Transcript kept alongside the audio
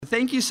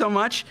thank you so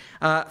much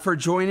for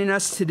joining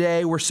us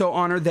today. We're so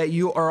honored that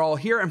you are all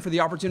here and for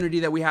the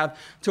opportunity that we have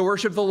to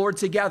worship the Lord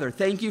together.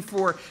 Thank you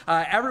for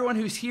everyone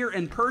who's here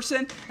in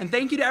person, and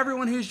thank you to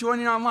everyone who's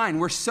joining online.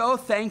 We're so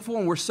thankful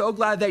and we're so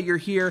glad that you're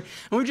here.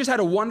 And we've just had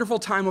a wonderful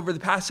time over the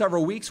past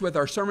several weeks with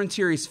our sermon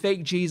series,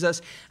 Fake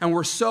Jesus, and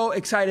we're so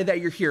excited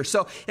that you're here.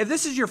 So if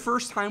this is your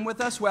first time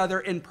with us, whether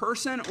in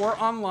person or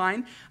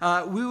online,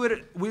 we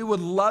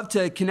would love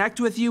to connect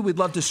with you. We'd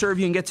love to serve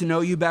you and get to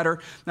know you better.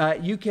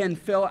 You can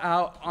fill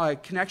out a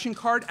connection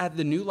card at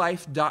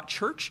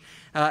thenewlife.church.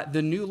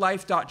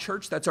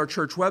 Thenewlife.church, that's our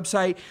church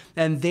website.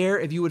 And there,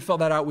 if you would fill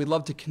that out, we'd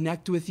love to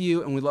connect with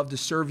you and we'd love to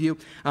serve you.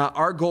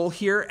 Our goal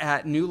here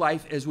at New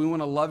Life is we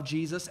want to love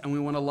Jesus and we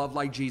want to love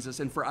like Jesus.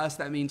 And for us,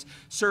 that means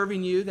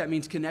serving you. That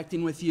means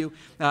connecting with you.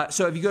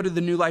 So if you go to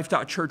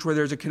thenewlife.church where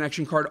there's a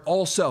connection card,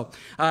 also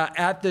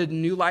at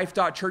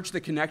thenewlife.church,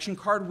 the connection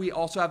card, we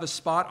also have a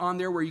spot on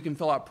there where you can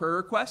fill out prayer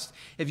requests.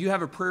 If you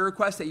have a prayer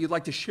request that you'd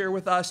like to share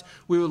with us,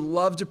 we would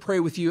love to pray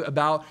with you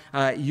about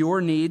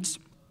your needs.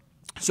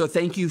 So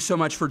thank you so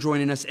much for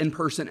joining us in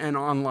person and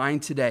online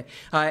today.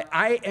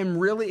 I am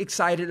really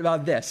excited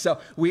about this.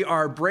 So we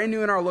are brand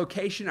new in our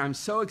location. I'm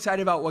so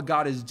excited about what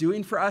God is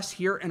doing for us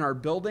here in our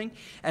building.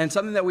 And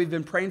something that we've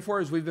been praying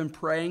for is we've been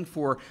praying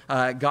for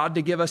God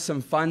to give us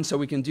some funds so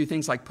we can do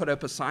things like put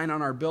up a sign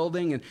on our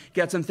building and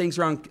get some things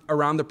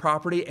around the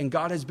property. And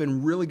God has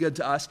been really good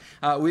to us.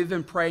 We've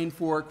been praying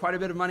for quite a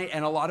bit of money,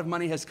 and a lot of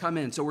money has come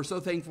in. So we're so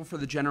thankful for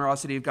the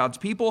generosity of God's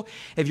people.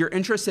 If you're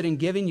interested in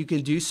giving, you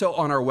can do so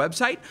on our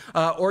website.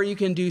 Or you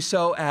can do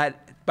so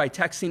by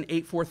texting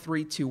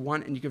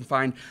 84321, and you can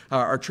find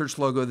our church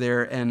logo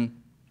there and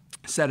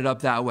set it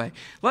up that way.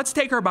 Let's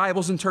take our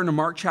Bibles and turn to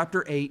Mark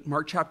chapter 8.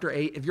 Mark chapter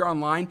 8. If you're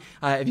online,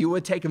 if you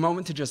would take a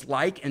moment to just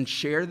like and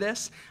share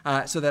this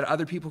so that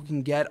other people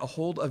can get a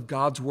hold of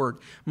God's word.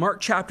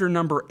 Mark chapter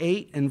number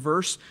 8 and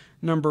verse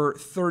number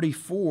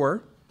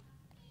 34.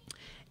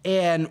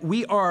 And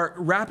we are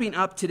wrapping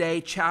up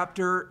today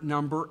chapter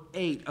number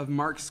 8 of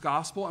Mark's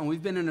Gospel, and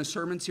we've been in a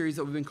sermon series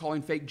that we've been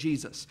calling Fake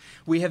Jesus.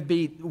 We have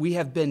been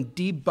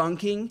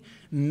debunking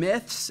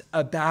myths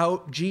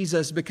about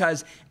Jesus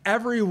because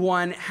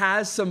everyone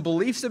has some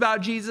beliefs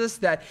about Jesus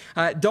that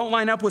don't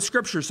line up with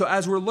Scripture. So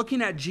as we're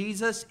looking at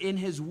Jesus in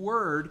His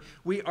Word,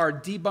 we are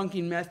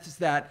debunking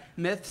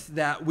myths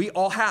that we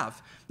all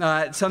have.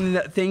 Things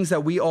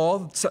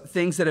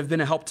that have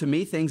been a help to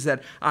me, things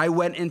that I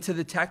went into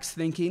the text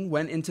thinking,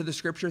 went into the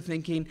Scripture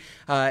thinking,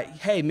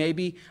 hey,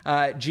 maybe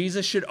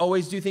Jesus should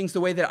always do things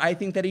the way that I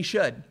think that He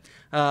should.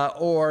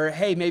 Or,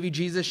 hey, maybe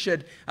Jesus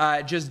should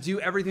just do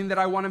everything that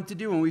I want Him to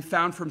do. And we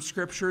found from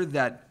Scripture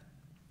that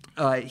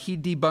He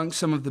debunked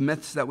some of the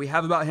myths that we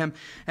have about Him.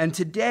 And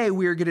today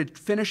we are going to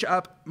finish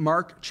up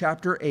Mark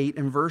chapter 8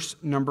 and verse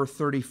number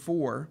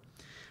 34.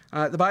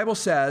 The Bible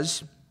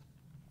says,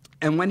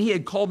 "And when He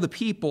had called the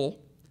people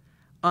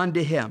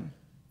unto Him,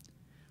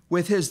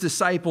 with His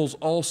disciples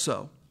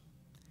also,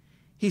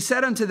 He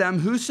said unto them,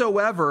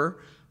 Whosoever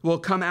will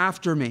come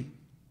after me,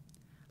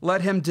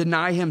 let him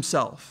deny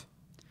himself,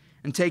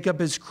 and take up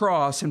his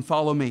cross and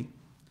follow me.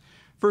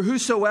 For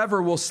whosoever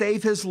will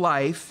save his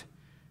life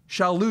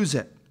shall lose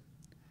it.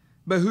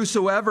 But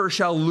whosoever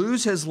shall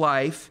lose his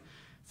life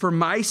for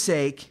my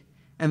sake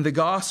and the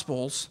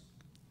gospel's,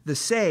 the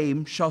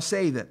same shall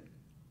save it.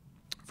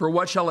 For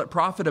what shall it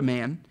profit a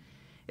man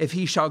if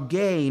he shall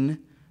gain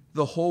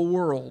the whole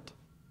world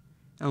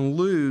and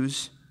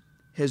lose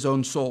his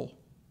own soul?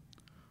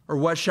 Or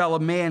what shall a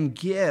man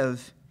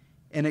give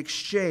in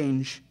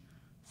exchange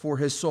for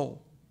his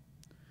soul?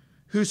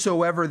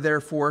 Whosoever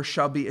therefore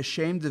shall be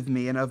ashamed of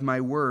me and of my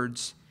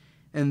words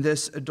in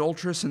this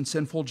adulterous and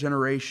sinful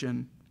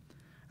generation,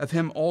 of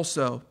him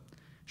also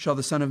shall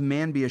the Son of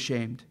Man be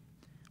ashamed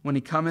when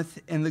He cometh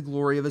in the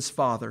glory of His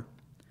Father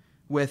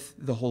with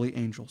the holy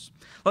angels."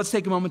 Let's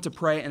take a moment to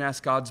pray and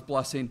ask God's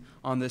blessing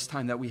on this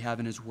time that we have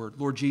in His Word.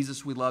 Lord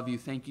Jesus, we love You.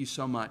 Thank You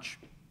so much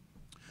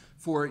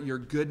for Your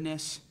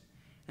goodness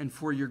and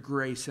for Your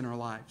grace in our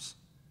lives.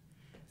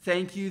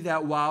 Thank You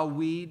that while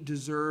we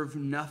deserve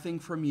nothing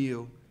from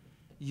You,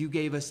 You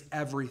gave us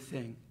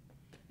everything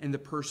in the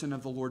person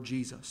of the Lord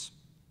Jesus.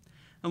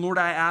 And Lord,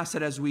 I ask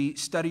that as we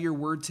study Your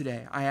Word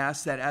today, I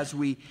ask that as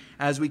we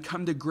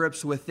come to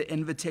grips with the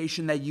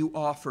invitation that You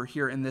offer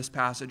here in this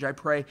passage, I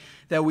pray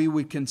that we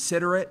would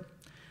consider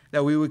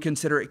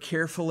it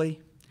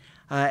carefully,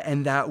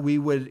 and that we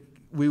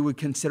would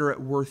consider it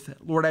worth it.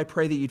 Lord, I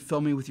pray that You'd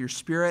fill me with Your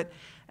Spirit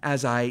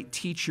as I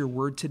teach Your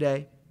Word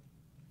today.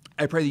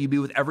 I pray that You be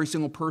with every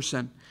single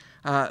person,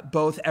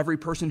 both every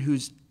person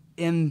who's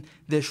in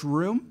this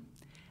room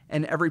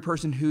and every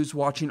person who's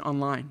watching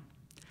online.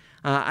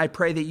 I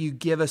pray that You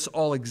give us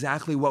all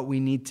exactly what we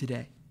need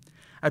today.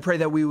 I pray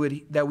that we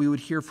would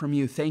hear from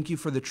You. Thank You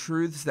for the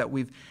truths that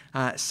we've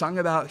sung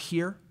about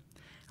here.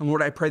 And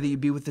Lord, I pray that You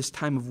be with this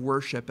time of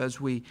worship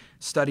as we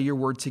study Your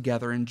Word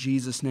together. In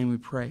Jesus' name we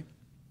pray.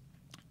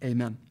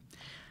 Amen.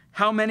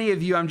 How many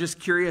of you, I'm just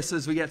curious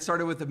as we get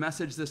started with the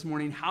message this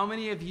morning, how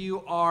many of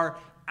you are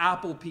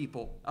Apple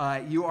people.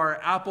 You are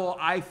Apple,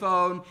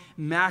 iPhone,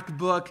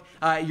 MacBook.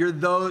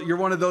 You're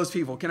one of those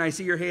people. Can I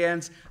see your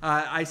hands?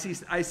 I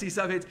see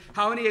some hands.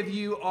 How many of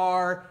you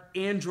are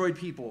Android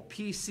people?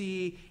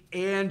 PC,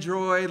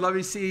 Android. Let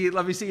me see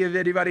if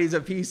anybody's a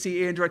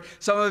PC, Android.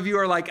 Some of you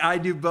are like, I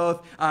do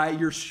both.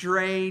 You're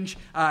strange.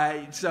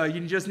 So you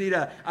just need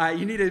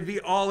to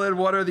be all in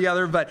one or the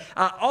other. But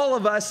all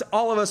of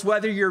us,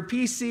 whether you're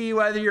PC,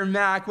 whether you're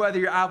Mac, whether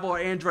you're Apple or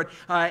Android,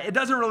 it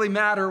doesn't really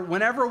matter.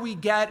 Whenever we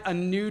get a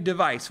new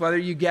device, whether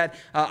you get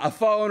a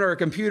phone or a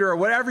computer or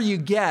whatever you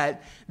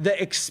get,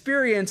 the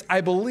experience,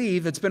 I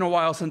believe, it's been a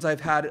while since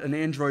I've had an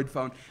Android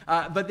phone,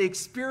 but the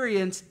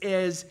experience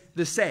is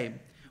the same.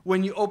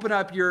 When you open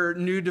up your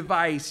new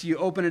device, you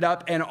open it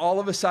up and all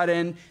of a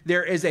sudden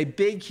there is a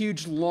big,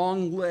 huge,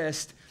 long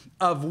list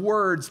of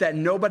words that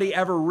nobody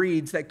ever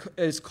reads that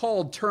is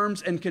called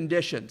terms and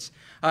conditions.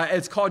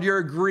 It's called your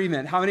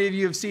agreement. How many of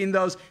you have seen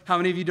those? How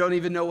many of you don't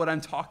even know what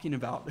I'm talking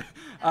about?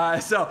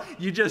 So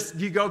you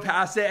go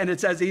past it and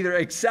it says either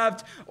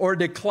accept or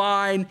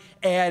decline.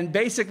 And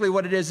basically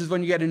what it is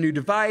when you get a new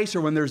device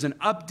or when there's an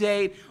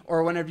update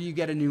or whenever you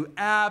get a new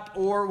app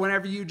or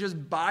whenever you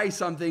just buy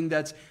something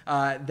that's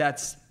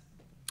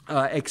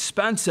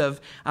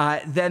expensive,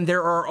 then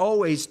there are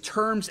always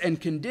terms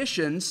and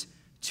conditions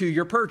to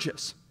your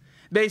purchase.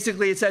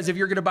 Basically, it says if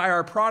you're going to buy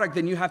our product,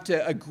 then you have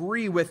to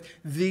agree with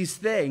these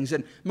things.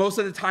 And most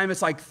of the time,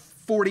 it's like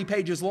 40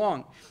 pages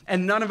long.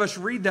 And none of us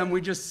read them.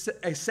 We just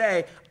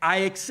say, I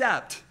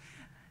accept.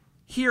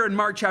 Here in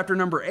Mark chapter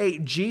number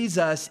 8,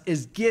 Jesus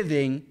is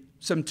giving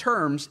some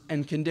terms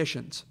and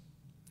conditions.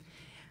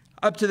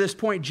 Up to this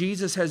point,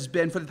 Jesus has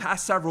been, for the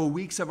past several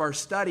weeks of our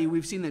study,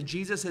 we've seen that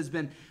Jesus has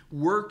been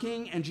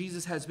working and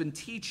Jesus has been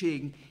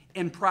teaching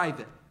in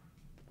private.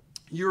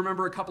 You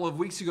remember a couple of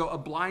weeks ago, a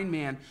blind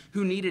man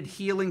who needed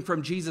healing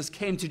from Jesus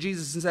came to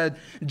Jesus and said,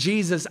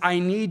 Jesus, I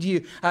need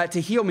you to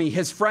heal me.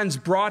 His friends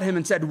brought him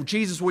and said,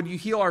 Jesus, would you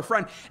heal our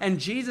friend? And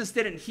Jesus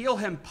didn't heal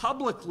him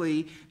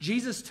publicly.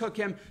 Jesus took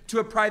him to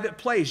a private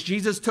place.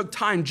 Jesus took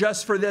time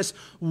just for this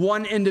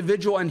one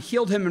individual and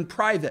healed him in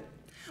private.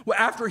 Well,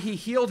 after he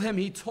healed him,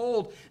 he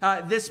told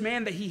this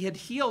man that he had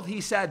healed, he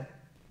said,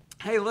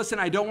 hey, listen,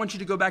 I don't want you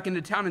to go back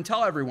into town and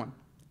tell everyone.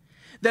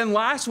 Then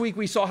last week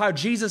we saw how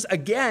Jesus,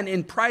 again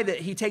in private,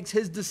 he takes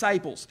his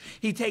disciples,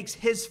 he takes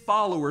his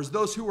followers,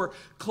 those who were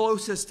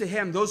closest to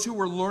him, those who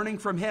were learning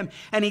from him,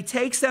 and he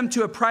takes them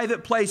to a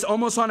private place,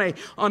 almost on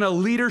a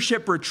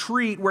leadership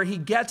retreat where he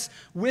gets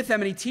with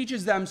them and he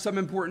teaches them some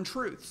important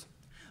truths.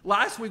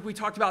 Last week we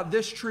talked about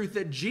this truth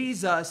that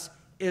Jesus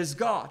is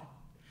God.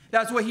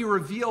 That's what he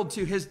revealed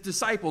to his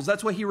disciples.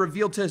 That's what he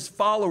revealed to his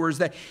followers,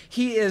 that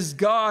he is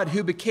God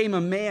who became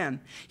a man.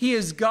 He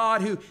is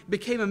God who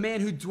became a man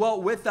who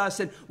dwelt with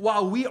us. And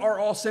while we are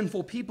all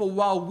sinful people,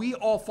 while we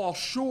all fall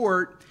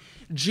short,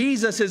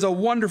 Jesus is a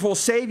wonderful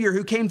Savior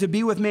who came to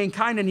be with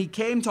mankind, and he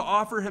came to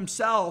offer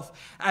himself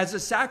as a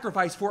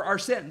sacrifice for our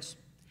sins.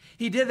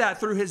 He did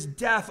that through his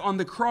death on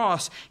the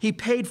cross. He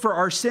paid for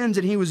our sins,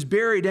 and he was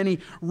buried, and he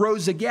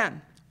rose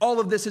again. All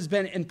of this has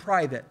been in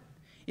private,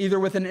 either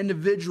with an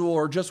individual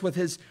or just with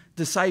his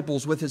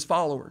disciples, with his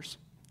followers.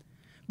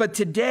 But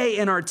today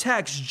in our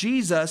text,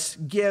 Jesus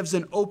gives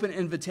an open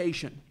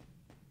invitation.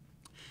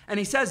 And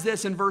he says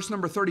this in verse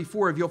number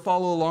 34, if you'll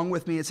follow along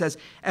with me, it says,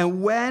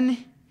 and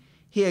when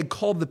he had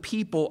called the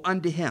people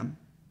unto him,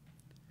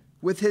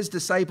 with his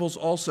disciples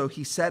also,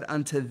 he said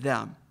unto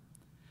them.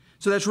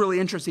 So that's really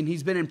interesting.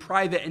 He's been in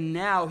private, and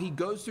now he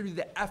goes through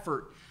the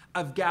effort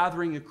of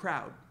gathering a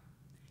crowd.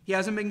 He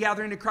hasn't been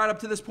gathering a crowd up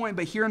to this point,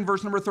 but here in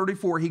verse number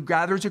 34, he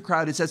gathers a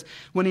crowd. It says,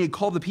 when he had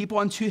called the people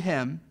unto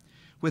him,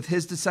 with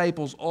his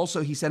disciples also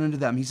he said unto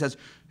them, he says,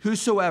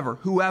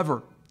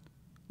 whoever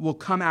will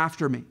come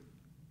after me,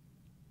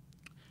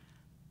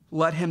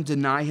 let him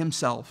deny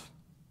himself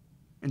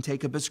and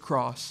take up his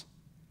cross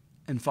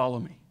and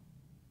follow me.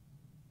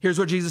 Here's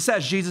what Jesus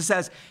says. Jesus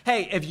says,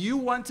 hey, if you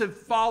want to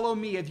follow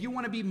me, if you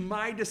want to be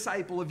my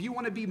disciple, if you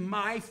want to be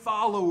my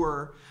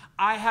follower,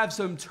 I have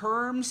some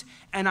terms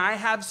and I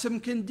have some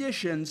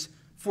conditions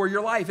for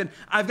your life. And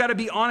I've got to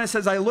be honest,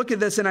 as I look at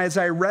this and as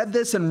I read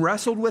this and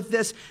wrestled with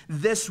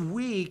this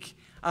week,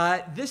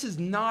 this is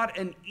not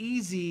an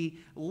easy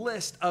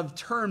list of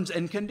terms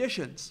and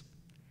conditions.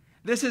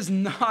 This is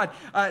not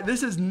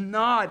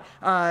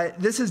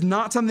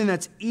something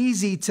that's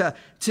easy to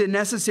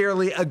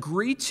necessarily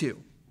agree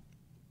to,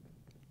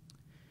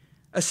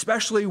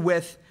 especially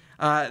with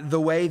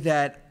the way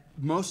that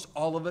most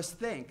all of us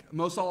think.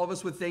 Most all of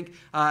us would think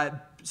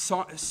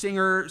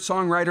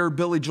singer-songwriter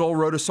Billy Joel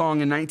wrote a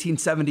song in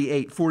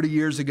 1978, 40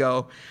 years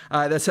ago,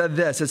 that said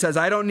this. It says,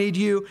 I don't need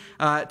you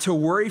to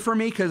worry for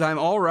me because I'm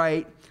all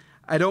right.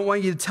 I don't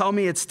want you to tell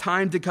me it's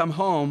time to come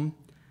home.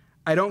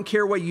 I don't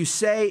care what you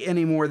say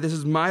anymore. This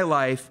is my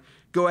life.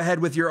 Go ahead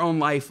with your own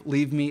life.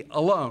 Leave me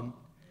alone.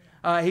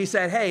 He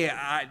said, hey,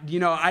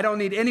 I don't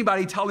need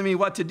anybody telling me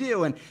what to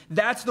do. And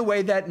that's the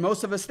way that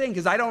most of us think,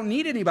 is I don't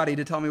need anybody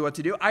to tell me what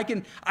to do. I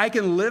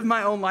can live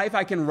my own life.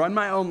 I can run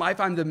my own life.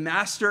 I'm the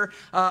master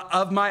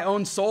of my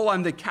own soul.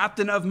 I'm the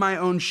captain of my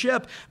own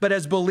ship. But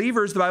as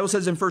believers, the Bible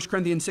says in 1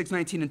 Corinthians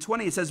 6:19 and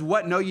 20, it says,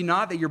 what, know you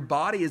not that your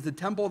body is the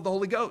temple of the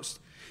Holy Ghost?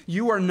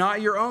 You are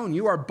not your own.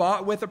 You are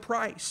bought with a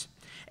price.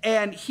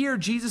 And here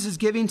Jesus is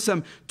giving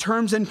some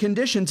terms and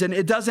conditions, and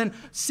it doesn't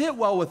sit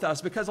well with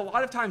us because a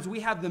lot of times we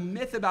have the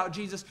myth about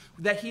Jesus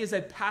that he is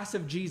a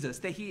passive Jesus,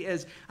 that he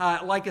is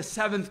like a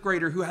seventh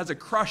grader who has a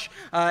crush.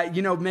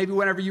 Maybe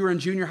whenever you were in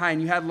junior high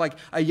and you had like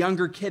a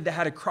younger kid that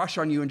had a crush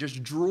on you and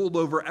just drooled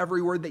over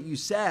every word that you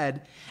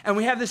said. And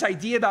we have this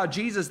idea about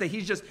Jesus that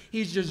he's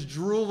just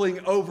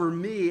drooling over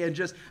me and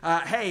just,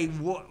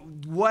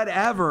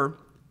 whatever.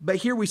 But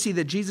here we see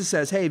that Jesus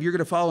says, hey, if you're going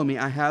to follow me,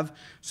 I have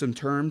some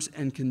terms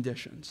and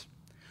conditions.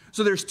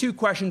 So there's two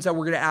questions that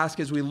we're going to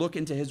ask as we look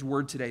into his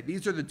word today.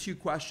 These are the two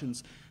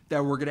questions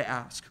that we're going to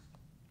ask.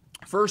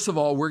 First of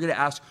all, we're going to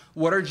ask,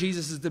 what are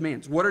Jesus'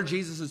 demands? What are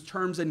Jesus'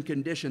 terms and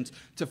conditions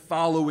to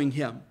following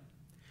him?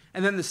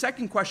 And then the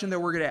second question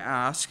that we're going to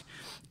ask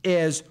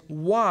is,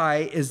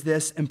 why is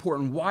this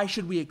important? Why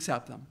should we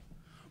accept them?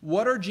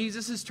 What are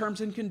Jesus'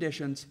 terms and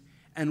conditions?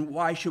 And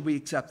why should we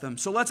accept them?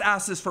 So let's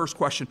ask this first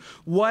question.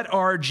 What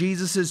are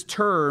Jesus'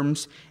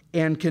 terms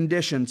and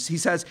conditions? He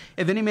says,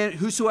 if any man,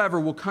 whosoever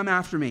will come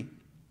after me,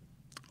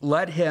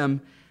 let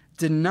him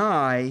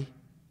deny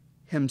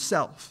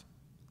himself.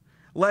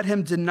 Let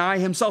him deny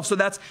himself. So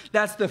that's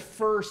the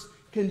first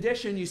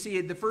condition. You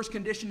see, the first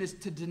condition is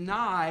to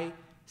deny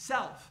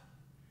self.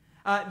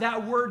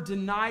 That word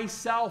deny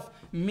self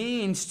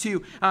means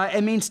to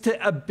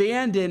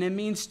abandon. It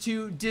means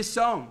to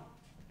disown.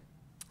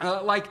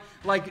 Like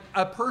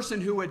a person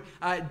who would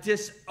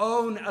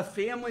disown a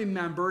family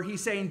member,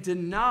 he's saying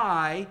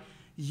deny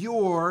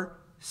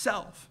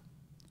yourself.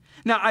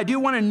 Now, I do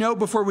want to note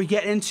before we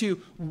get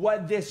into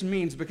what this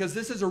means, because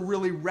this is a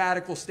really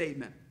radical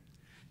statement.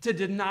 To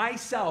deny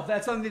self,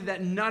 that's something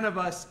that none of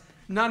us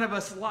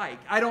like.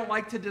 I don't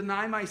like to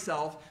deny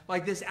myself.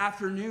 Like this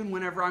afternoon,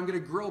 whenever I'm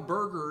going to grill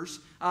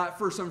burgers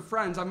for some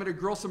friends, I'm going to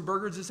grill some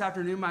burgers this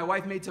afternoon. My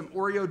wife made some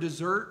Oreo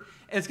dessert.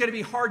 It's going to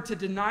be hard to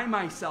deny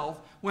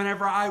myself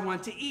whenever I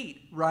want to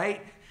eat,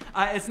 right?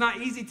 It's not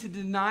easy to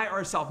deny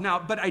ourselves. Now,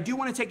 but I do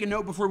want to take a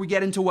note before we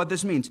get into what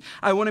this means.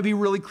 I want to be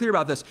really clear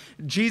about this.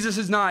 Jesus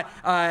is not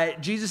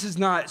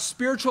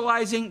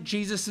spiritualizing.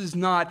 Jesus is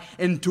not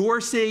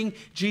endorsing.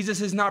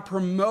 Jesus is not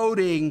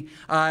promoting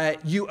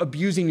you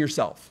abusing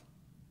yourself.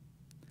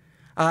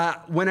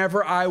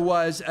 Whenever I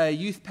was a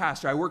youth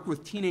pastor, I worked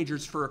with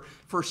teenagers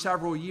for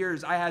several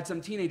years. I had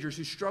some teenagers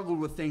who struggled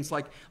with things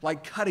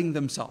like cutting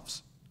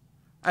themselves.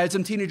 I had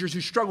some teenagers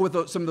who struggled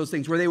with some of those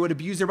things where they would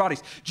abuse their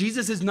bodies.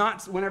 Jesus is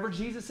not, whenever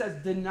Jesus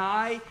says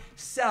deny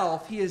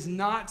self, he is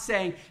not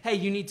saying, hey,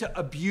 you need to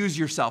abuse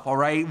yourself, all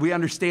right? We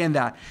understand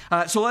that.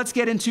 So let's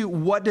get into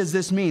what does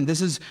this mean.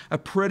 This is a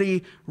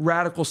pretty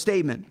radical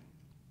statement.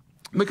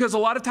 Because a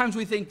lot of times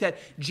we think that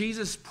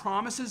Jesus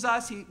promises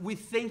us, we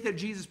think that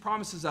Jesus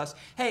promises us,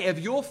 hey, if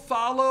you'll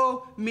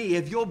follow me,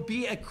 if you'll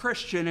be a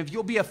Christian, if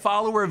you'll be a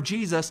follower of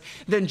Jesus,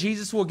 then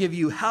Jesus will give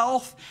you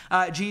health,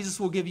 Jesus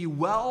will give you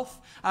wealth,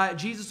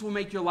 Jesus will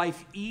make your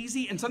life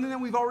easy. And something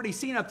that we've already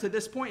seen up to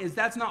this point is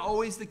that's not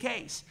always the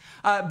case.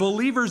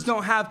 Believers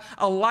don't have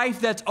a life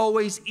that's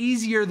always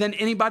easier than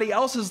anybody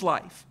else's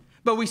life.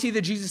 But we see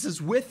that Jesus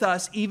is with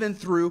us even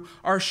through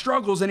our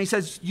struggles. And he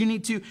says you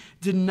need to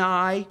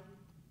deny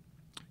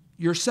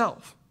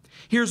yourself.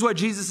 Here's what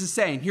Jesus is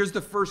saying. Here's the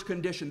first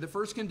condition. The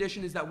first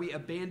condition is that we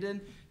abandon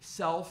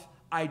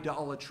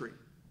self-idolatry.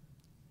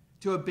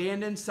 To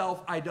abandon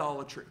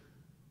self-idolatry.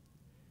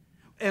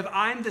 If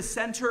I'm the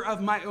center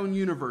of my own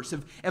universe,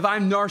 if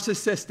I'm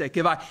narcissistic,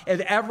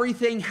 if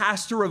everything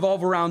has to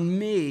revolve around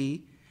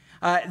me,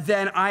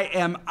 then I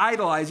am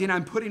idolizing.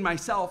 I'm putting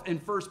myself in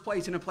first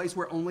place, in a place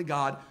where only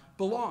God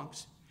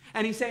belongs.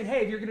 And he's saying,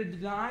 hey, if you're going to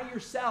deny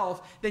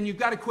yourself, then you've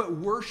got to quit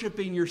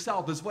worshiping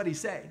yourself, is what he's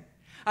saying.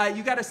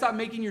 You got to stop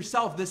making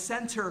yourself the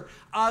center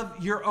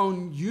of your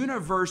own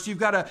universe. You've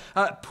got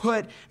to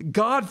put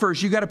God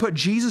first. You've got to put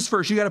Jesus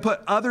first. You've got to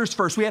put others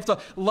first. We have to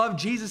love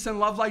Jesus and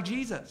love like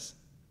Jesus.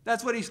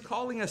 That's what he's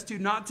calling us to,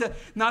 not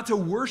to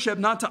worship,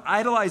 not to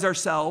idolize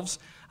ourselves,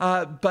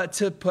 but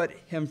to put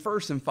him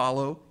first and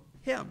follow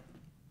him.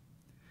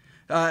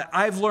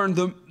 I've learned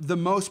the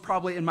most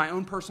probably in my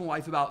own personal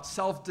life about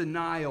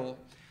self-denial.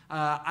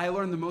 I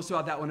learned the most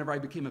about that whenever I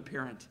became a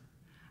parent.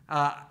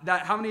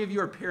 How many of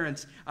you are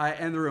parents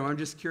in the room? I'm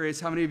just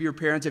curious, how many of you are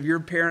parents? If you're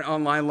a parent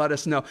online, let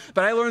us know.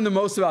 But I learned the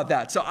most about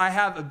that. So I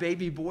have a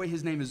baby boy.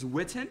 His name is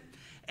Witten.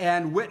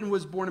 And Witten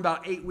was born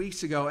about 8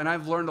 weeks ago. And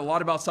I've learned a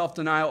lot about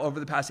self-denial over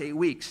the past 8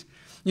 weeks.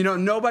 You know,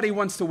 nobody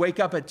wants to wake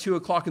up at 2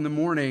 o'clock in the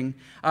morning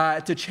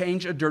to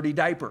change a dirty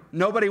diaper.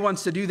 Nobody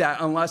wants to do that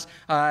unless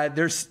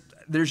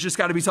there's just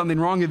got to be something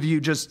wrong if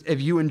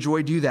you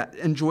enjoy doing that.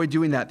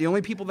 The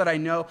only people that I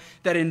know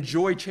that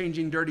enjoy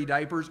changing dirty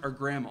diapers are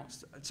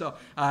grandmas. So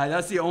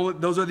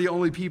those are the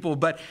only people.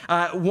 But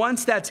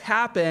once that's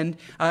happened,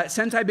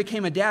 since I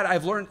became a dad,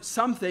 I've learned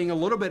a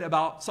little bit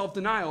about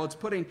self-denial. It's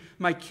putting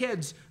my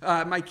kids'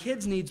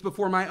 needs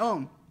before my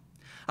own.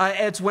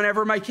 It's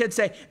whenever my kids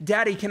say,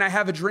 "Daddy, can I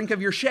have a drink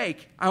of your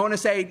shake?" I want to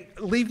say,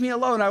 "Leave me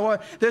alone.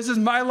 This is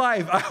my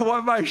life. I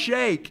want my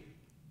shake."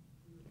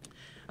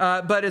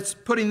 But it's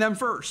putting them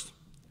first.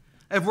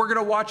 If we're going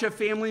to watch a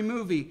family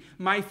movie,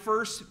 my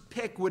first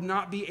pick would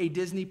not be a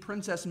Disney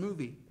princess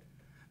movie.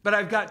 But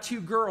I've got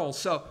 2 girls,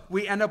 so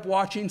we end up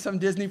watching some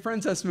Disney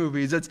princess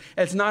movies.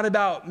 It's not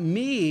about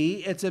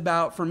me. It's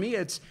about, for me,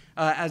 it's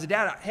as a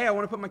dad, hey, I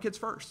want to put my kids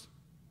first.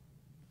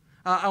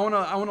 I want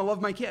to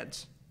love my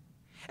kids.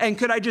 And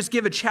could I just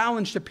give a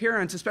challenge to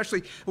parents,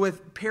 especially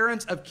with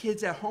parents of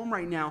kids at home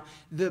right now,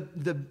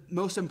 the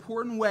most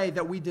important way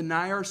that we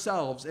deny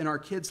ourselves in our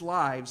kids'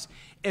 lives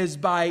is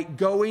by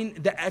going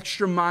the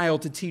extra mile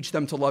to teach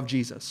them to love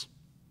Jesus.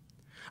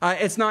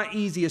 It's not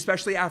easy,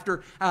 especially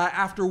after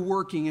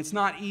working. It's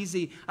not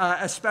easy,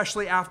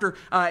 especially after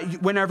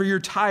whenever you're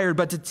tired,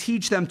 but to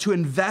teach them, to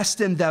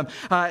invest in them,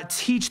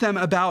 teach them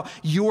about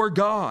your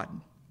God.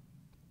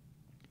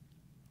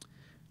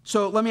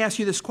 So let me ask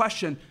you this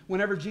question.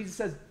 Whenever Jesus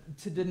says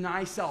to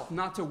deny self,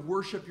 not to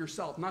worship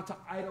yourself, not to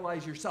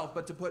idolize yourself,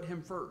 but to put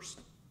him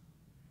first,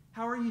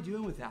 how are you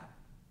doing with that?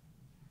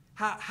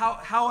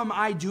 How am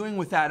I doing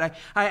with that?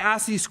 I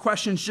ask these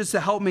questions just to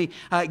help me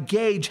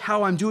gauge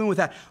how I'm doing with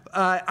that.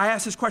 I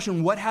ask this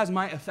question, what has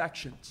my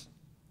affections?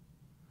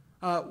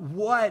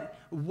 What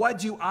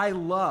do I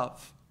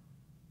love?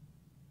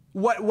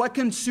 What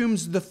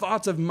consumes the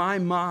thoughts of my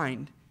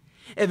mind?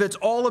 If it's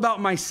all about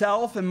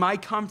myself and my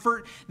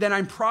comfort, then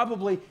I'm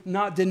probably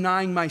not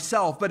denying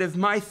myself. But if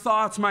my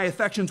thoughts, my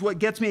affections, what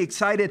gets me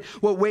excited,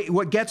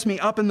 what gets me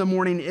up in the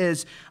morning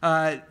is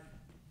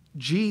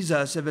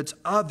Jesus, if it's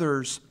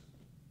others,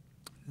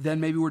 then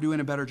maybe we're doing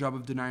a better job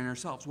of denying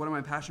ourselves. What am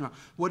I passionate about?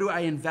 What do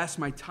I invest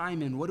my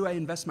time in? What do I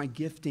invest my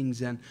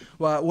giftings in?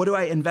 What do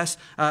I invest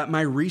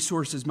my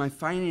resources, my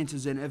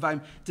finances in? If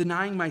I'm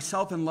denying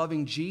myself and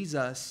loving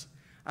Jesus,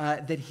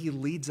 that he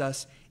leads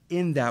us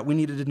in that. We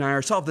need to deny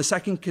ourselves. The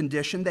second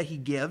condition that he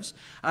gives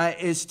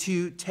is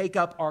to take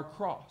up our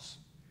cross.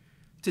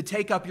 To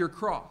take up your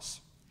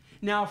cross.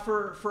 Now,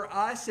 for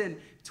us in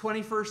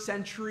 21st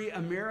century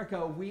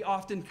America, we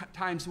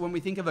oftentimes, when we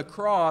think of a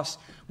cross,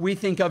 we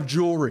think of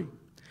jewelry.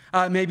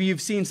 Maybe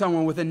you've seen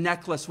someone with a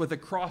necklace with a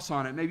cross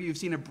on it. Maybe you've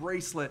seen a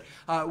bracelet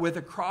with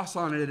a cross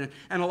on it.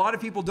 And a lot of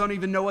people don't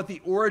even know what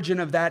the origin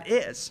of that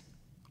is,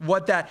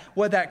 what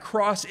that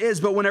cross is.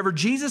 But whenever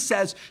Jesus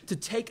says to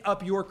take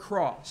up your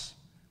cross,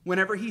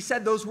 whenever he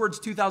said those words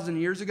 2,000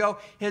 years ago,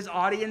 his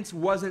audience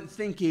wasn't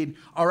thinking,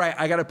 all right,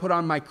 I got to put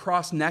on my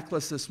cross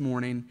necklace this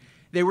morning.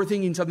 They were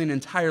thinking something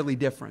entirely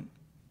different.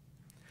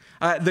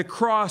 The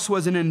cross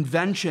was an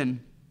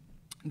invention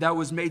that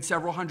was made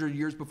several hundred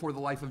years before the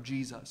life of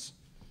Jesus.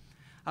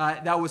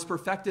 That was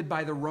perfected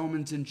by the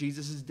Romans in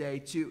Jesus' day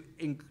to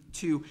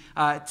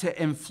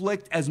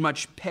inflict as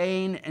much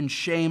pain and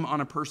shame on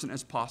a person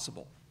as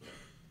possible.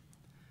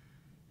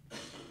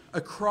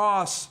 A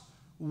cross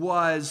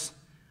was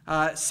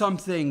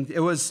something.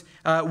 It was.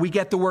 We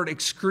get the word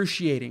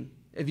excruciating.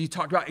 If you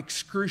talk about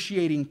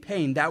excruciating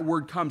pain, that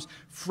word comes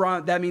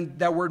from.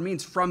 That word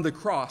means from the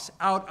cross,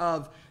 out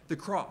of the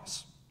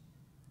cross.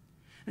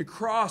 The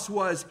cross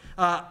was.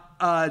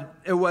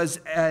 It was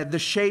the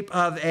shape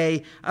of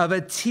a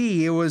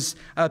T. It was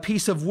a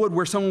piece of wood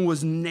where someone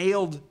was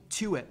nailed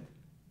to it.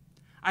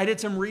 I did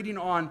some reading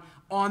on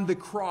the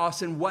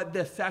cross and what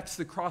the effects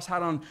the cross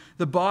had on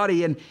the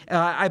body. And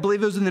I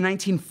believe it was in the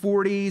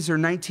 1940s or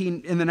in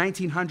the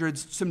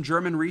 1900s, some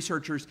German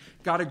researchers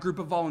got a group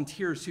of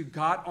volunteers who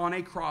got on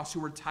a cross, who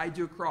were tied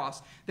to a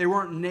cross. They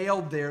weren't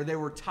nailed there. They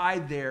were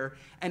tied there.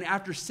 And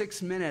after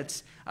 6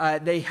 minutes,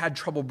 they had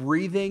trouble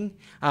breathing.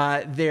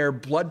 Their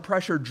blood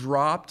pressure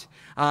dropped.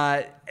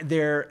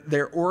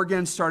 Their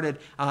organs started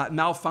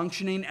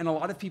malfunctioning. And a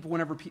lot of people,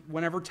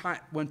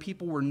 when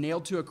people were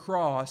nailed to a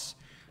cross,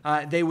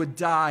 they would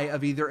die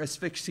of either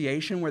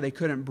asphyxiation, where they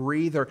couldn't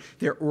breathe, or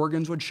their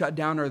organs would shut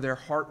down, or their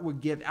heart would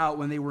give out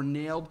when they were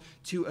nailed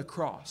to a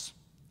cross.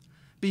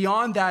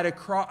 Beyond that,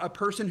 a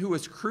person who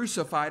was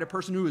crucified, a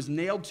person who was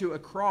nailed to a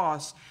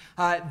cross,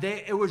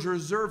 it was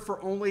reserved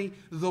for only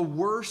the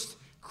worst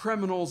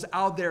criminals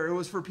out there. It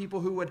was for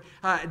people who would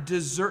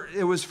desert.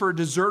 It was for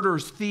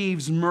deserters,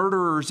 thieves,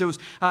 murderers. It was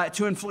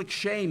to inflict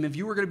shame. If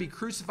you were going to be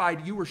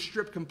crucified, you were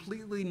stripped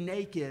completely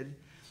naked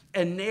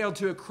and nailed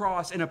to a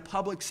cross in a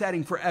public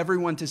setting for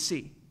everyone to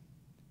see.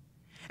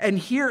 And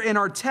here in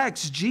our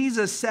text,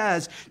 Jesus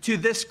says to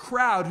this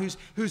crowd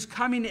who's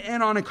coming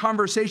in on a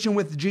conversation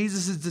with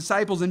Jesus'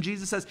 disciples, and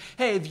Jesus says,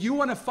 hey, if you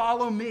want to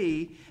follow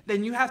me,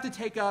 then you have to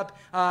take up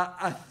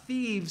a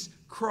thief's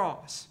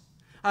cross.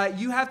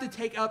 You have to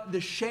take up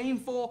the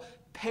shameful,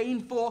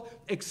 painful,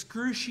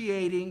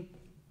 excruciating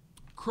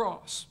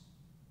cross.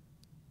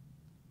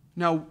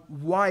 Now,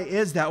 why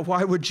is that?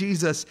 Why would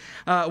Jesus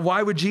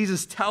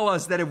tell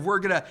us that if we're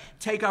going to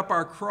take up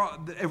our cross,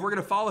 if we're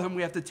going to follow him,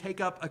 we have to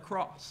take up a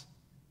cross?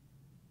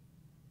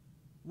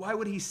 Why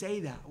would he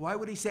say that? Why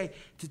would he say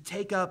to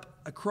take up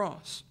a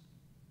cross?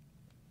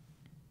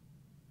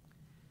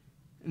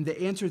 And the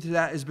answer to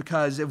that is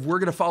because if we're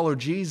going to follow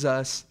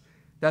Jesus,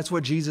 that's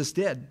what Jesus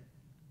did.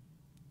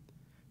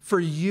 For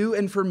you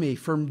and for me,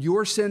 for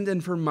your sin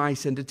and for my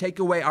sin, to take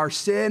away our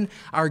sin,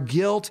 our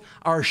guilt,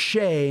 our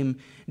shame,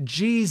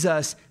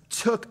 Jesus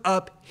took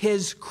up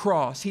his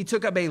cross. He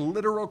took up a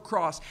literal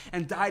cross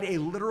and died a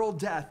literal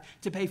death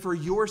to pay for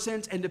your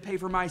sins and to pay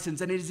for my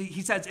sins. And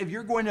he says, if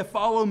you're going to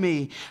follow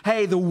me,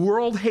 hey, the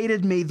world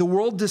hated me, the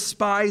world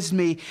despised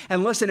me.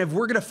 And listen, if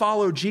we're going to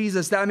follow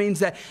Jesus, that means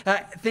that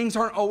things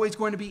aren't always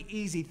going to be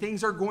easy.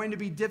 Things are going to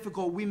be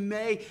difficult. We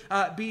may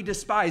be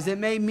despised. It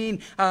may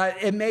mean,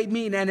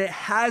 and it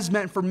has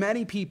meant for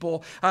many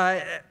people,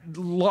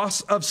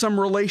 loss of some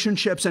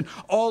relationships. And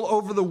all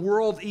over the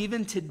world,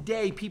 even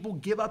today, people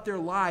give up their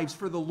lives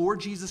for the Lord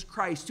Jesus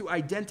Christ to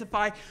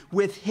identify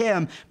with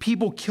him.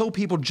 People kill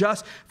people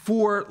just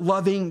for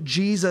loving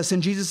Jesus.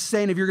 And Jesus is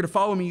saying, if you're going to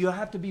follow me, you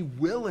have to be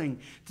willing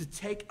to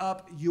take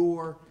up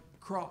your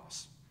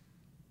cross.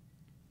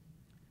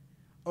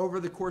 Over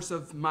the course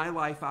of my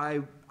life,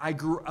 I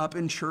grew up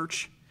in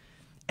church,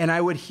 and I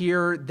would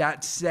hear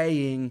that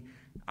saying,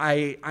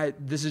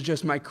 this is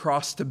just my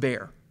cross to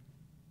bear.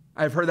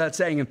 I've heard that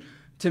saying, and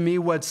to me,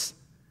 what's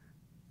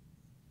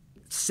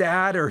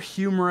sad or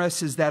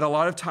humorous is that a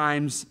lot of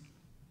times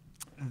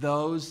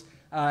those,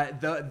 I've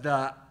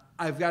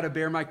got to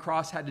bear my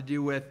cross had to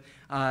do with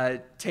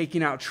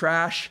taking out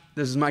trash.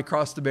 This is my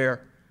cross to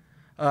bear.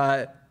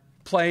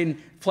 Playing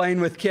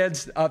with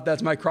kids.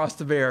 That's my cross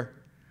to bear.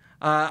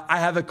 I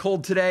have a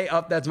cold today.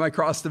 That's my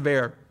cross to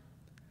bear.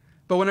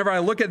 But whenever I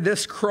look at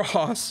this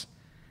cross,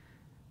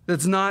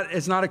 it's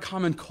not a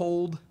common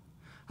cold.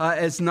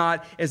 It's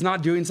not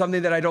doing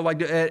something that I don't like.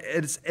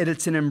 It's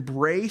an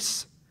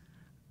embrace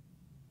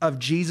of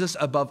Jesus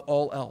above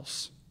all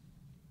else.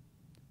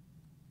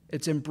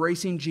 It's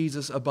embracing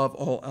Jesus above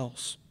all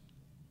else.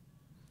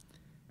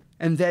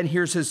 And then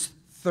here's his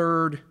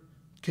third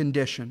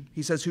condition.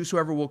 He says,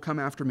 whosoever will come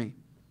after me,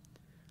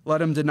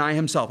 let him deny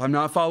himself. I'm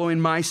not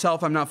following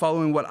myself. I'm not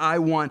following what I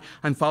want.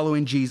 I'm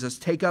following Jesus.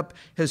 Take up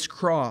his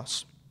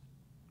cross.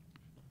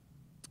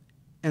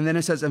 And then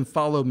it says, and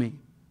follow me.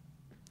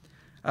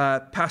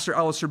 Pastor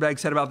Alistair Begg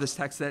said about this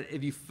text that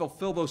if you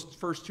fulfill those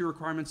first two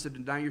requirements to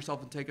deny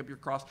yourself and take up your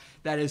cross,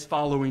 that is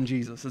following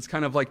Jesus. It's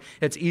kind of like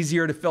it's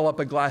easier to fill up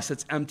a glass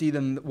that's empty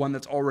than one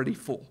that's already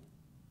full.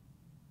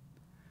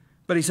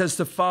 But he says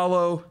to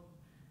follow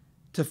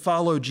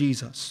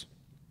Jesus.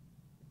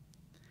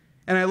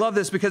 And I love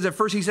this because at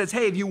first he says,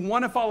 hey, if you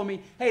want to follow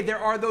me, hey, there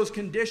are those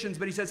conditions.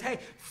 But he says, hey,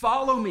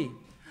 follow me.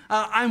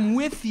 I'm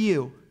with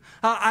you.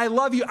 I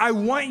love you. I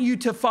want you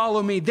to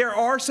follow me. There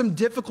are some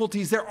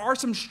difficulties. There are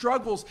some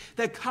struggles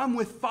that come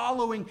with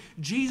following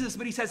Jesus.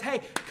 But he says,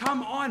 hey,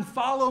 come on,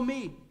 follow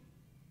me.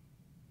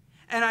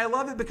 And I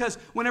love it because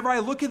whenever I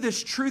look at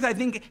this truth, I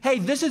think, hey,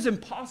 this is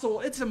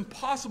impossible. It's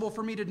impossible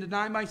for me to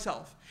deny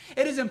myself.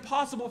 It is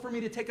impossible for me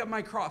to take up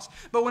my cross.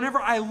 But whenever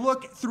I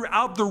look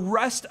throughout the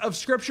rest of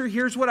Scripture,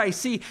 here's what I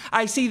see.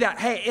 I see that,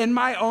 hey, in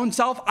my own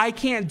self, I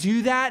can't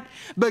do that,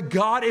 but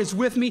God is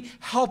with me,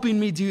 helping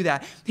me do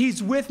that.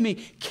 He's with me,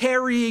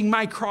 carrying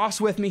my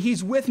cross with me.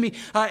 He's with me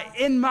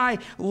in my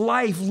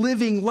life,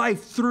 living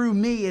life through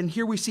me. And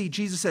here we see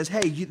Jesus says,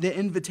 hey, the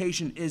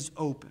invitation is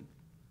open.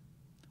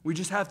 We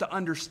just have to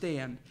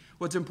understand.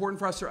 What's important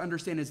for us to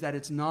understand is that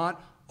it's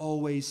not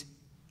always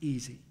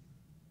easy.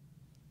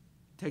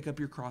 Take up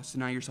your cross,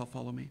 deny yourself,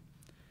 follow me.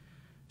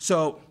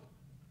 So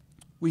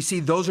we see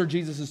those are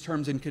Jesus'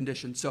 terms and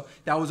conditions. So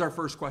that was our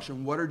first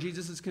question. What are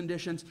Jesus'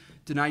 conditions?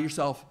 Deny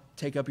yourself,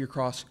 take up your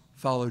cross,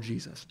 follow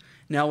Jesus.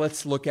 Now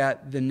let's look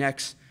at the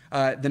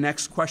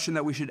next question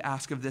that we should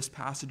ask of this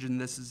passage,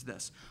 and this is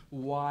this.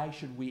 Why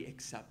should we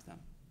accept them?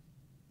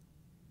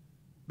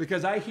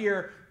 Because I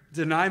hear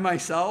deny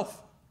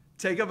myself,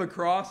 take up a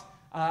cross.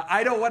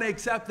 I don't want to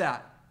accept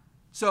that.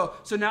 So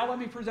now let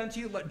me present to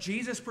you,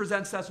 Jesus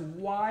presents us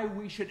why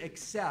we should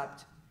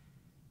accept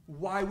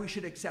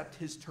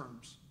his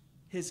terms,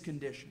 his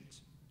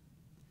conditions.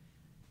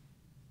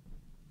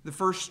 The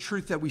first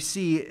truth that we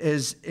see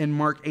is in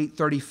Mark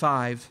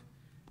 8:35,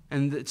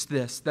 and it's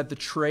this, that the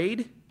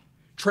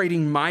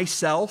trading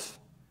myself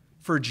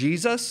for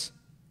Jesus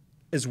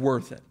is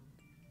worth it.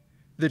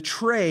 The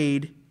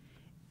trade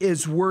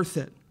is worth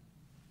it.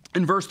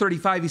 In verse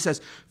 35, he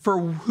says, for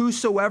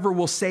whosoever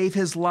will save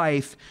his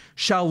life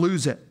shall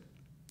lose it.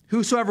 For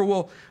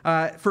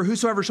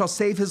whosoever shall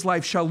save his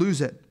life shall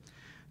lose it.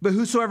 But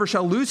whosoever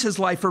shall lose his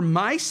life for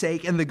my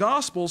sake and the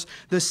gospel's,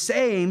 the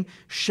same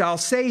shall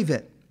save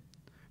it.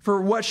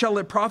 For what shall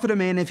it profit a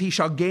man if he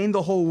shall gain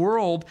the whole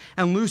world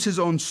and lose his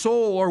own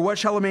soul? Or what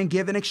shall a man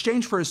give in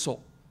exchange for his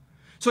soul?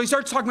 So he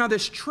starts talking about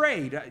this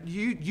trade.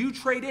 You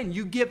trade in,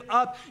 you give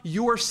up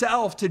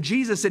yourself to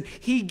Jesus, and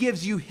he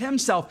gives you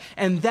himself,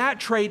 and that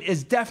trade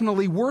is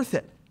definitely worth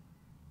it.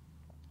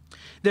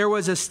 There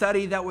was a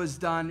study that was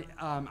done,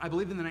 I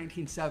believe in the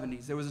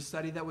 1970s. There was a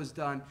study that was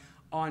done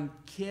on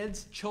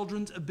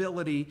children's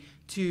ability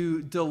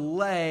to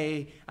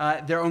delay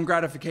their own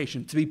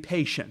gratification, to be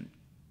patient.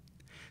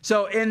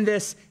 So in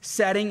this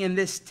setting, in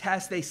this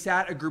test, they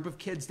sat a group of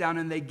kids down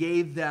and they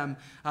gave them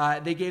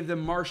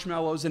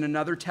marshmallows. In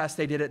another test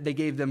they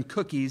gave them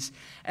cookies.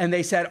 And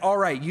they said, all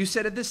right, you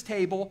sit at this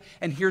table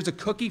and here's a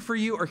cookie for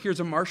you or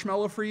here's a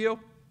marshmallow for you.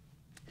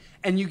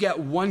 And you get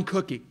one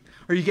cookie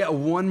or you get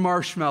one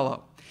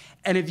marshmallow.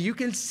 And if you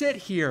can sit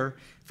here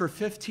for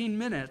 15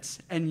 minutes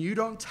and you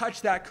don't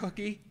touch that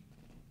cookie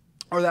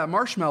or that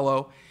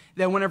marshmallow,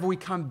 then whenever we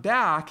come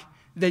back,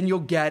 then you'll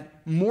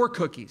get more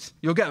cookies.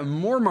 You'll get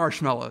more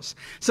marshmallows.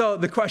 So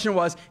the question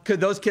was, could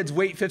those kids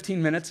wait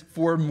 15 minutes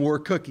for more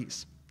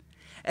cookies?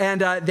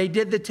 And they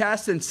did the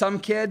test, and some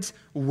kids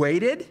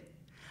waited,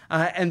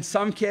 and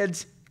some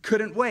kids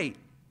couldn't wait.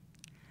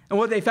 And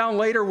what they found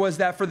later was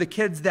that for the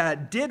kids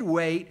that did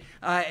wait,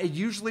 it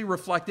usually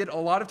reflected, a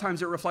lot of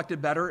times it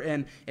reflected better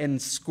in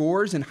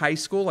scores in high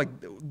school. Like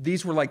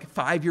these were like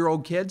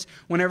 5-year-old kids.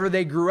 Whenever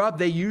they grew up,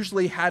 they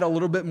usually had a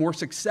little bit more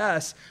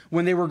success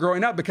when they were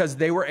growing up because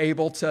they were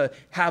able to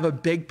have a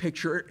big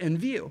picture in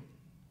view.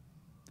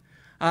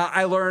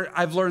 I've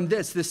learned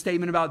this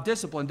statement about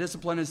discipline.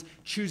 Discipline is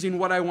choosing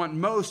what I want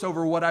most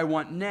over what I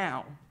want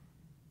now.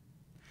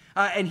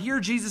 And here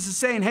Jesus is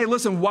saying, hey,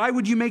 listen, why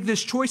would you make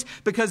this choice?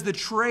 Because the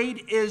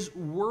trade is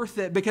worth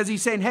it. Because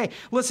he's saying, hey,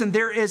 listen,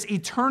 there is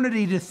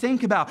eternity to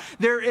think about.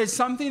 There is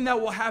something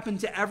that will happen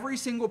to every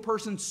single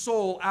person's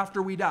soul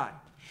after we die.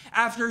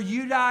 After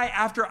you die,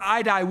 after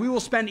I die, we will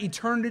spend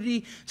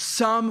eternity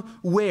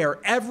somewhere.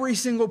 Every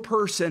single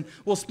person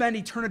will spend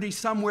eternity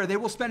somewhere. They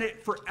will spend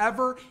it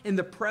forever in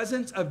the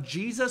presence of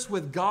Jesus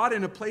with God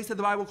in a place that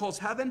the Bible calls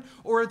heaven,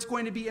 or it's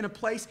going to be in a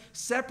place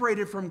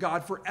separated from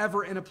God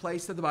forever in a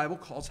place that the Bible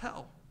calls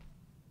hell.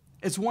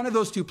 It's one of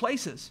those two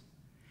places.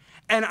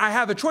 And I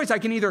have a choice. I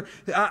can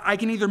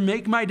either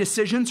make my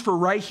decisions for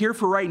right here,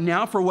 for right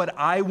now, for what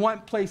I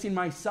want, placing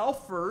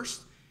myself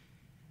first,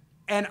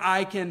 and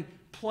I can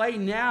play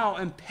now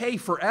and pay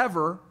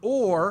forever,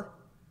 or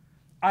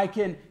I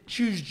can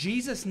choose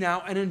Jesus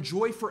now and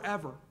enjoy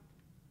forever.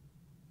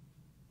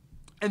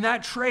 And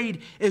that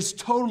trade is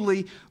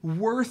totally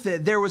worth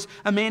it. There was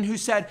a man who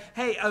said,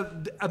 hey,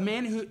 a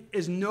man who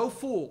is no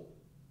fool,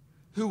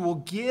 who will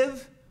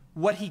give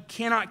what he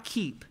cannot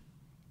keep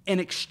in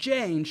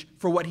exchange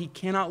for what he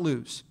cannot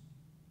lose.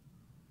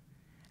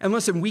 And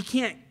listen, we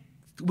can't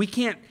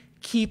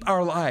keep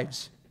our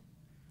lives.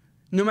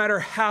 No matter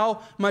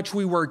how much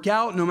we work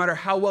out, no matter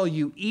how well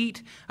you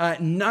eat,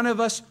 none of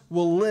us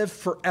will live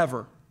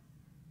forever.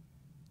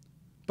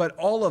 But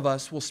all of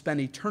us will spend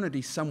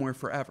eternity somewhere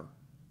forever.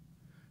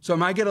 So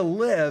am I going to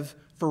live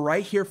for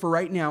right here, for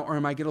right now, or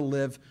am I going to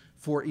live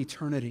for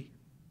eternity?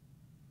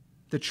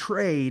 The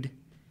trade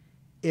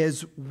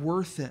is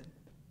worth it.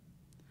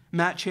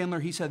 Matt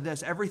Chandler, he said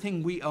this,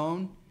 everything we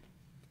own,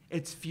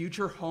 its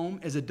future home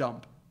is a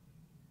dump.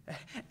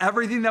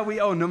 Everything that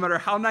we own, no matter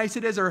how nice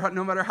it is or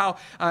no matter how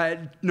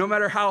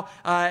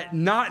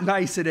not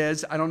nice it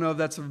is, I don't know if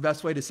that's the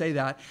best way to say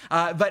that,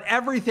 but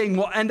everything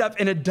will end up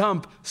in a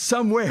dump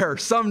somewhere,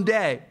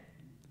 someday.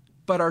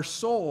 But our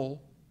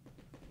soul,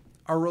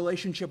 our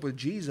relationship with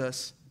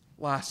Jesus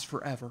lasts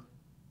forever.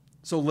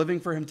 So living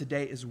for him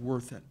today is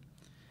worth it.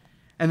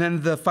 And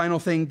then the final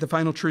thing, the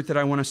final truth that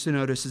I want us to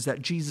notice is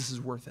that Jesus is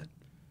worth it.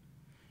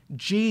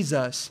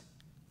 Jesus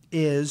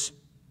is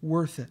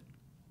worth it.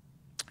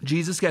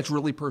 Jesus gets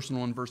really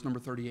personal in verse number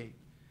 38.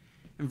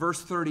 In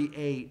verse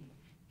 38,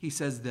 he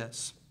says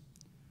this,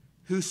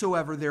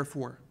 whosoever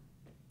therefore.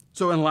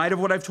 So in light of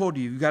what I've told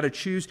you, you've got to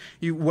choose,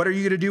 what are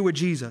you going to do with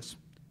Jesus?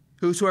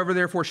 Whosoever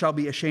therefore shall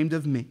be ashamed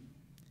of me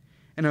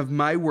and of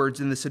my words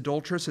in this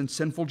adulterous and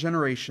sinful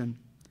generation,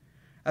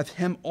 of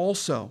him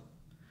also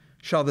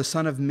shall the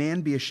Son of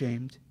Man be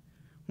ashamed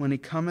when he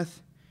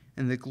cometh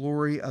in the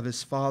glory of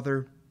his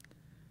Father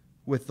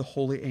with the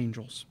holy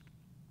angels.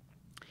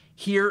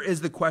 Here is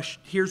the question.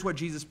 Here's what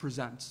Jesus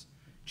presents.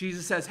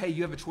 Jesus says, hey,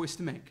 you have a choice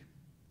to make.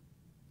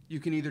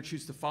 You can either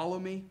choose to follow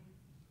me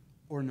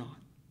or not.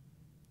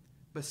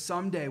 But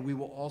someday we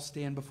will all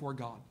stand before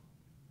God.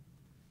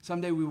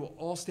 Someday we will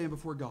all stand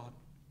before God.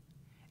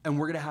 And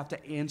we're going to have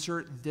to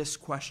answer this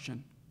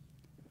question.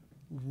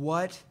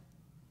 What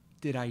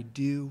did I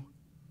do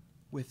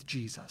with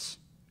Jesus?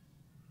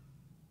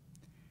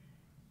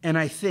 And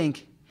I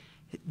think,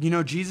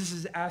 Jesus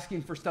is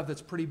asking for stuff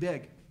that's pretty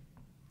big.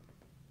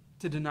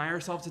 To deny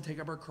ourselves, to take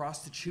up our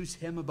cross, to choose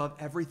him above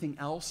everything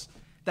else,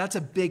 that's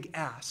a big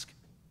ask.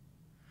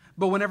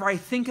 But whenever I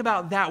think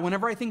about that,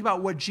 whenever I think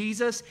about what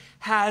Jesus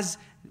has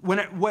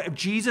what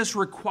Jesus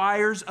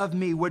requires of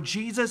me, what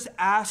Jesus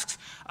asks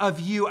of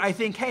you, I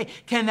think, hey,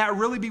 can that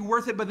really be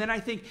worth it? But then I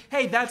think,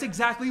 hey, that's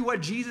exactly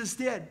what Jesus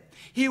did.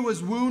 He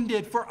was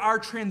wounded for our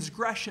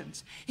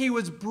transgressions. He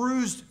was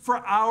bruised for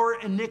our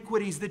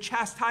iniquities. The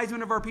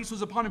chastisement of our peace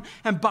was upon him.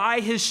 And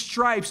by his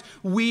stripes,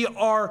 we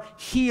are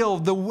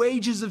healed. The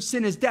wages of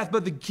sin is death,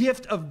 but the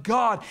gift of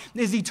God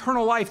is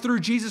eternal life through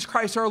Jesus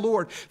Christ our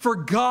Lord. For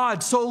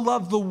God so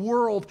loved the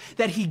world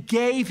that he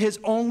gave his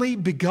only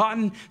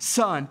begotten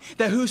Son,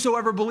 that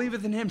whosoever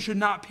believeth in him should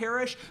not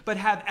perish, but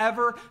have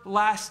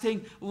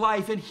everlasting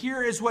life. And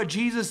here is what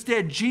Jesus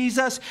did.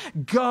 Jesus,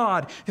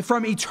 God,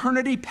 from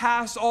eternity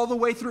past all the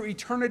way through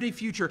eternity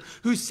future,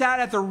 who sat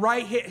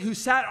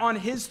on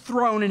his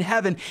throne in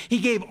heaven, he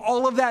gave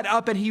all of that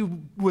up, and he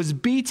was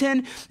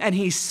beaten, and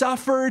he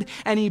suffered,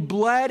 and he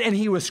bled, and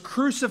he was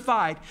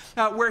crucified,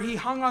 where he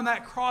hung on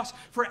that cross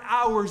for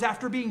hours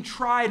after being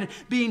tried,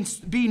 being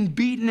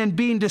beaten, and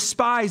being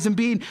despised, and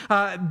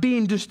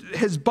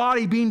his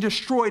body being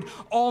destroyed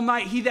all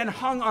night. He then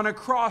hung on a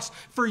cross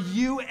for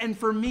you and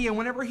for me. And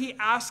whenever he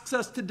asks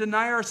us to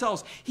deny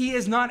ourselves, he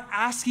is not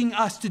asking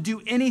us to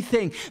do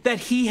anything that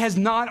he has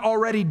not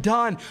already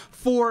done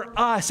for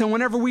us. And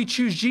whenever we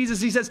choose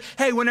Jesus, he says,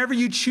 hey, whenever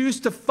you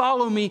choose to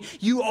follow me,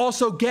 you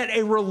also get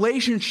a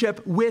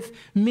relationship with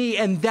me.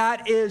 And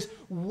that is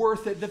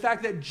worth it. The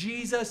fact that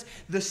Jesus,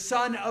 the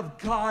Son of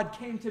God,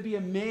 came to be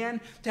a man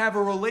to have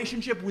a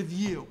relationship with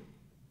you.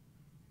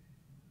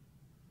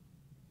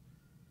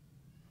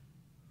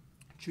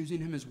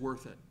 Choosing him is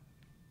worth it,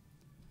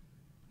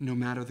 no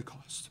matter the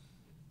cost.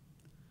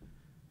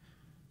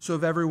 So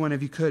if everyone,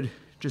 if you could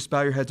just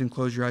bow your heads and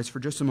close your eyes for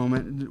just a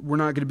moment. We're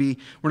not going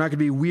to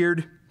be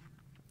weird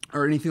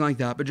or anything like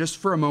that, but just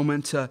for a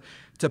moment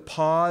to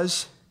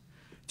pause,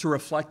 to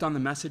reflect on the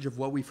message of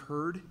what we've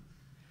heard,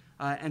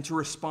 and to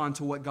respond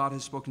to what God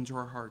has spoken to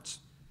our hearts.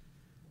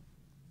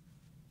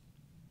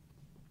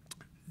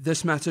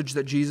 This message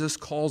that Jesus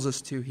calls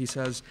us to, he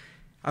says,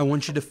 I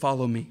want you to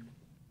follow me.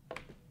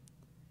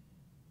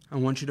 I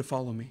want you to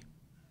follow me.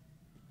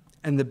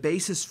 And the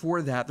basis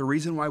for that, the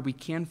reason why we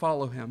can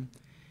follow him,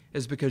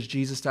 is because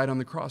Jesus died on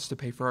the cross to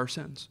pay for our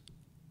sins.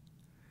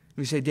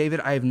 We say, David,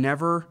 I've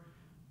never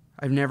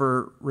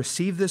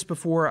received this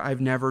before.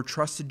 I've never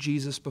trusted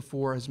Jesus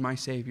before as my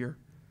Savior.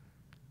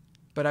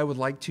 But I would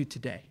like to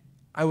today.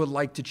 I would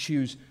like to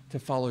choose to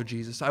follow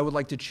Jesus. I would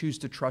like to choose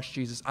to trust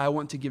Jesus. I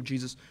want to give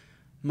Jesus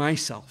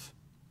myself.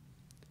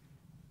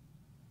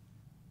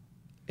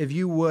 If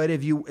you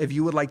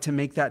would like to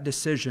make that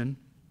decision,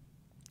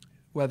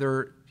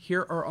 whether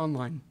here or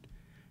online,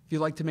 if you'd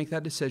like to make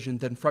that decision,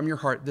 then from your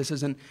heart,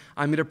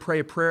 I'm going to pray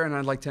a prayer, and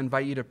I'd like to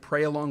invite you to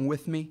pray along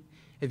with me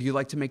if you'd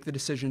like to make the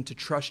decision to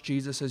trust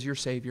Jesus as your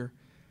Savior.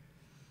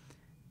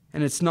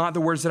 And it's not the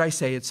words that I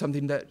say, it's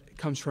something that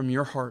comes from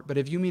your heart. But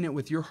if you mean it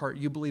with your heart,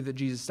 you believe that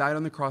Jesus died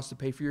on the cross to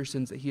pay for your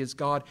sins, that he is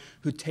God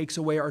who takes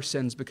away our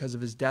sins because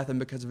of his death and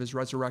because of his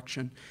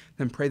resurrection,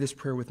 then pray this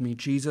prayer with me.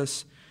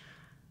 Jesus,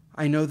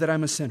 I know that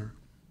I'm a sinner,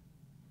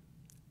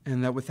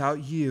 and that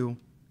without you,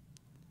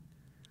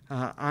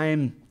 I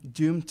am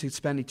doomed to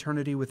spend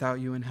eternity without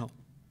you in hell.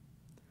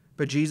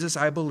 But Jesus,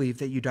 I believe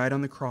that you died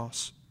on the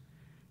cross,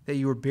 that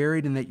you were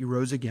buried, and that you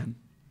rose again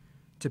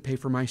to pay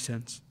for my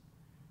sins.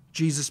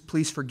 Jesus,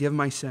 please forgive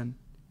my sin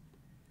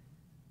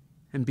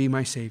and be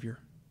my Savior.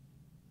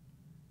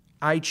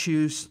 I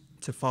choose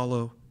to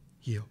follow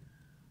you.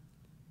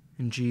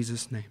 In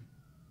Jesus' name.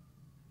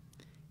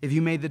 If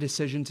you made the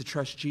decision to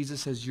trust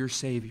Jesus as your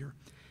Savior,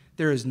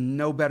 there is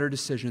no better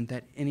decision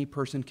that any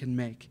person can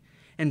make.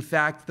 In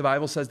fact, the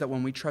Bible says that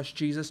when we trust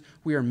Jesus,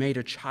 we are made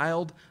a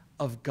child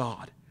of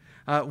God.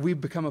 We've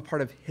become a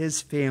part of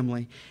his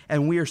family,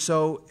 and we are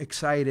so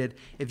excited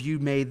if you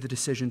made the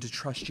decision to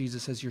trust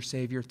Jesus as your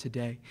Savior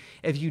today.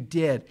 If you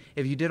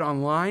did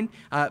online,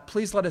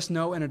 please let us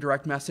know in a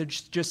direct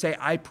message. Just say,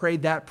 I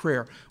prayed that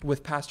prayer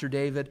with Pastor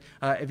David.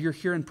 If you're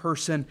here in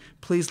person,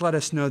 please let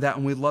us know that,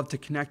 and we'd love to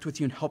connect with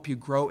you and help you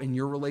grow in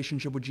your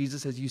relationship with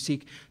Jesus as you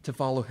seek to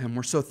follow him.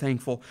 We're so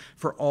thankful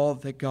for all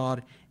that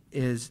God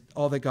has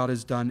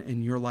done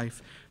in your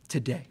life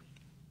today.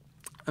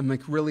 I'm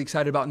really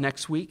excited about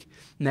next week.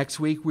 Next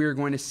week, we are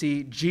going to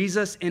see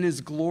Jesus in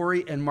his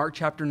glory in Mark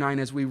chapter 9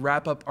 as we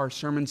wrap up our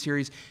sermon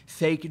series,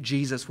 Fake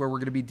Jesus, where we're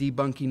going to be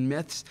debunking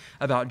myths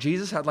about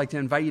Jesus. I'd like to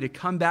invite you to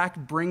come back,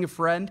 bring a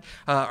friend,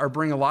 or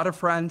bring a lot of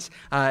friends.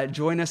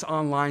 Join us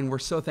online. We're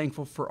so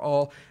thankful for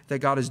all that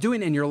God is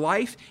doing in your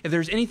life. If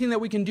there's anything that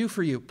we can do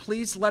for you,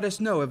 please let us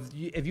know.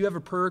 If you have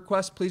a prayer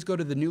request, please go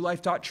to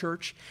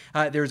thenewlife.church.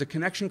 There's a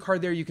connection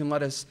card there. You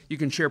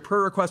can share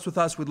prayer requests with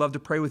us. We'd love to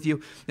pray with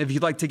you. If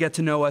you'd like to get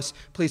to know us,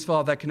 please fill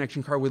out that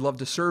connection card. We'd love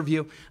to serve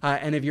you.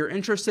 And if you're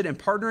interested in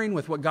partnering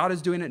with what God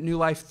is doing at New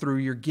Life through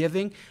your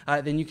giving,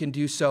 then you can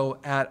do so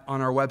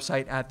on our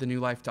website at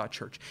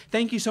thenewlife.church.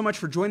 Thank you so much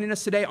for joining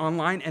us today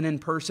online and in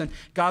person.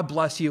 God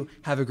bless you.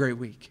 Have a great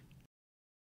week.